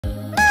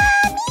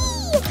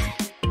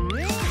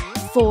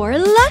for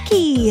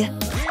Lucky!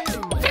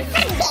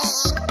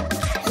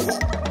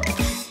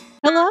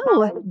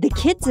 Hello! The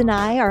kids and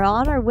I are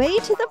on our way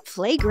to the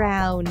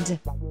playground.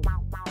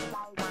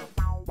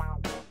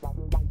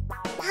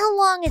 How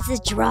long is the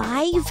drive?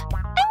 I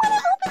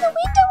want to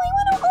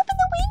open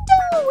the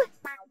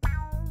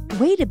window!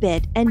 Wait a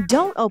bit and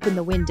don't open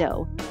the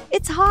window.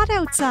 It's hot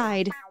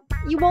outside.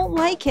 You won't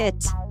like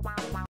it.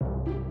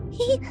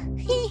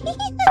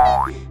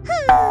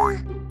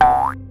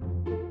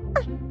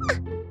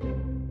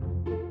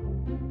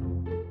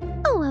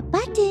 Oh, a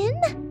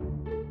button.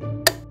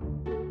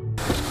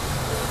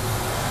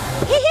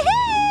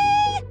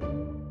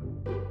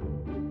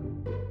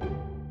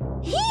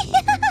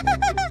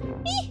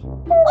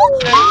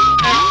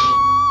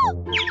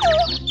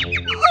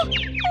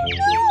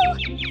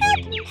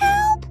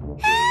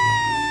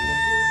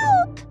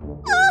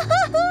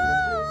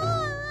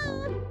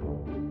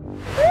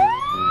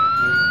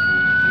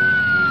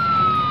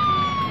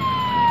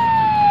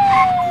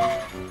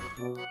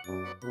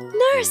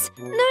 Nurse!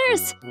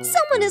 Nurse!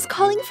 Someone is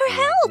calling for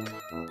help!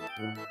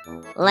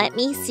 Let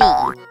me see.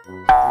 Hop,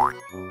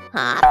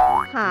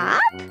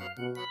 hop.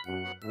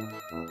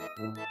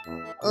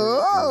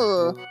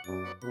 Ooh,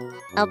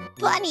 a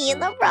bunny in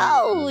the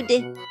road.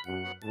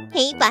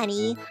 Hey,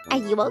 bunny, are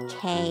you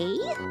okay?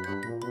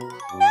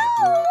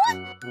 No!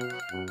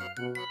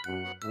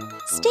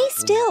 Stay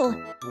still.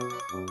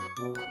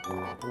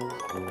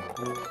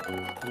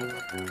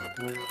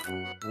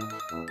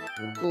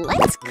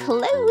 Let's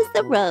close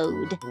the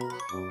road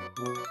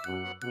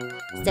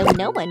so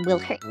no one will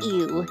hurt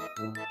you.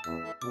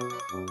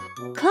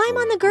 Climb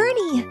on the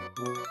gurney.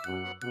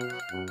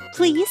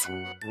 Please.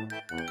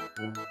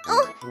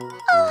 Oh,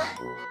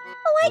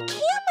 I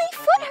can't. My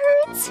foot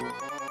hurts.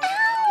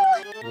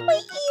 Ow, my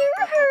ear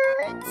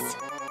hurts.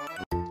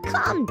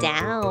 Calm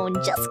down.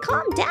 Just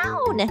calm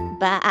down.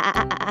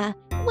 Bah.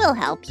 We'll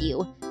help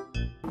you.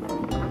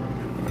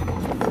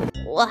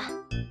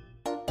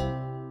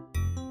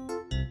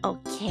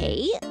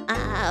 Okay,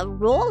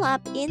 roll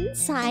up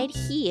inside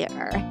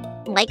here,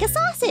 like a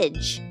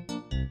sausage.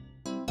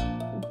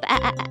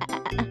 Bah.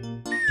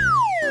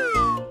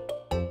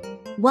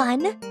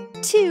 1,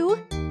 2,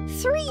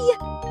 3.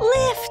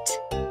 Lift.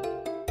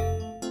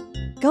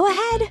 Go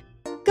ahead.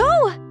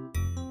 Go.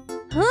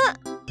 Huh?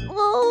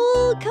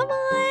 Oh, come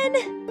on.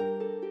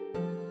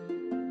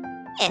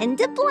 And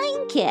a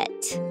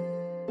blanket.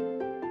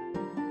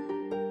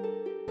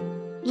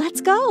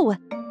 Let's go.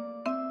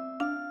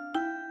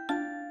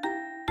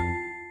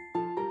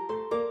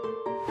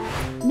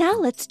 Now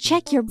let's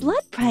check your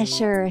blood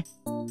pressure.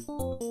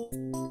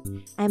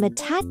 I'm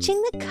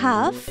attaching the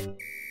cuff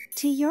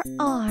to your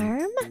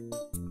arm.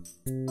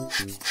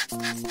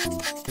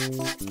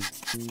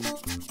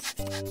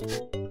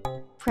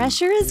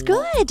 Pressure is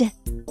good.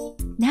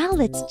 Now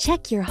let's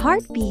check your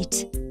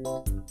heartbeat.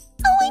 Oh,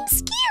 I'm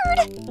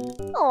scared.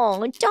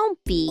 Oh,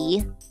 don't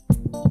be.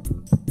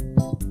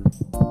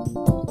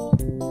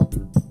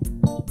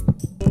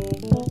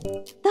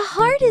 The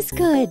heart is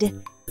good.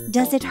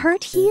 Does it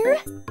hurt here?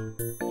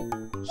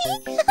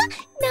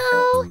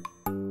 No.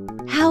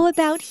 How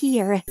about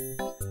here?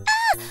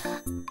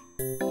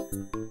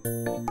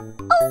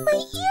 Oh, my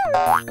ear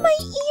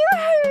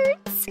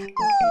hurts.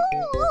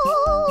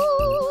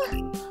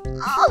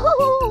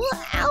 Oh,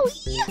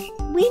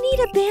 owie. We need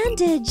a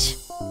bandage.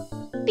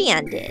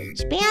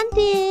 Bandage.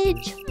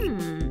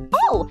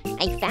 Oh,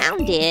 I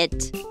found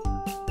it.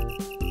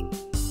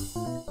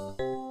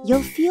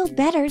 You'll feel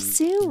better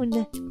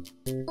soon.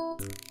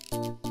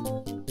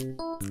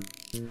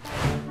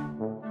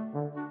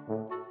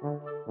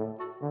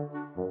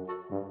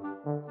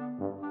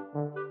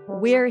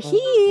 We're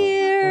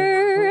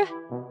here!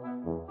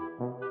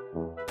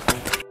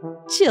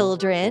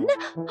 Children!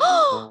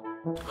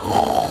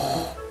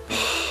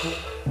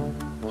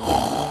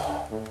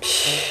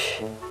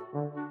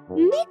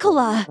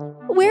 Nicola!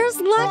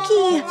 Where's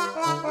Lucky?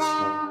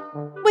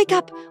 Wake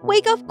up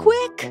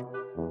quick!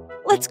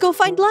 Let's go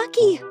find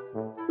Lucky!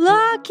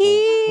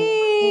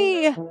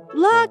 Lucky!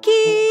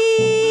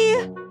 Lucky!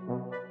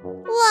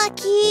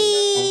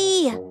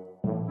 Lucky!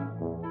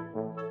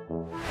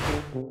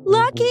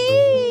 Lucky!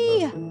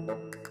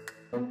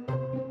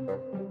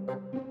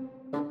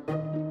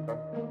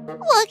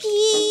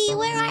 Lucky,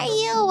 where are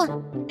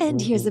you?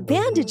 And here's a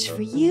bandage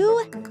for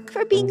you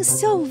for being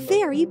so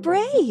very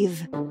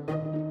brave.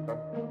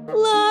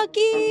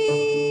 Lucky!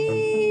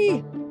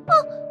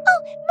 Oh,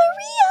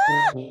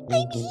 Maria!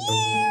 I'm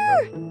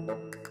here!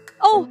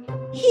 Oh,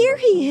 here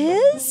he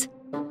is!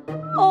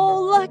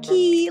 Oh,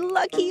 Lucky!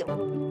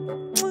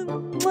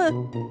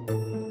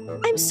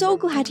 I'm so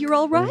glad you're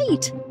all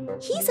right.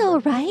 He's all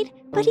right,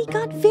 but he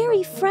got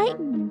very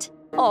frightened.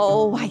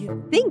 Oh, I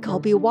think I'll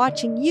be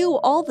watching you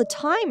all the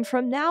time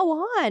from now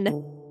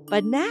on.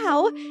 But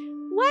now,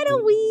 why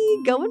don't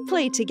we go and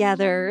play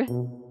together?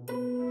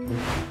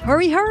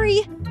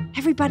 Hurry!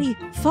 Everybody,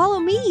 follow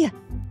me.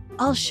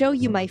 I'll show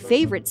you my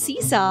favorite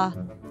seesaw.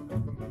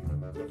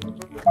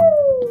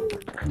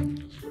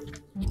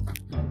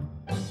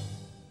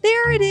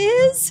 There it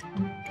is!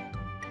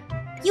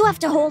 You have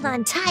to hold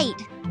on tight.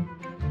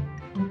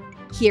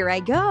 Here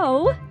I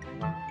go.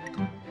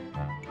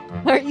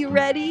 Are you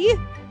ready?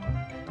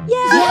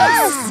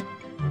 Yes!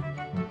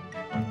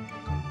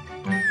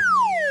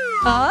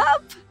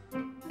 Up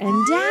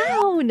and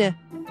down.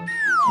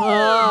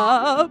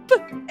 Up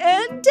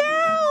and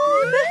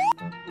down.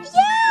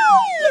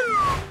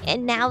 Yay!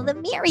 And now the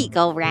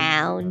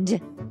merry-go-round.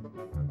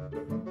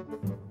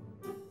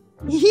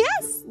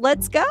 Yes,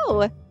 let's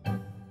go.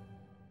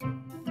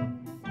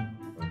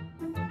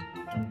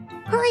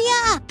 Hurry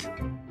up!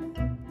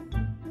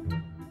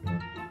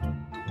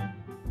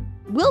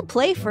 We'll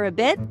play for a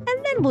bit and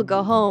then we'll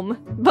go home.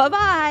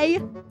 Bye-bye.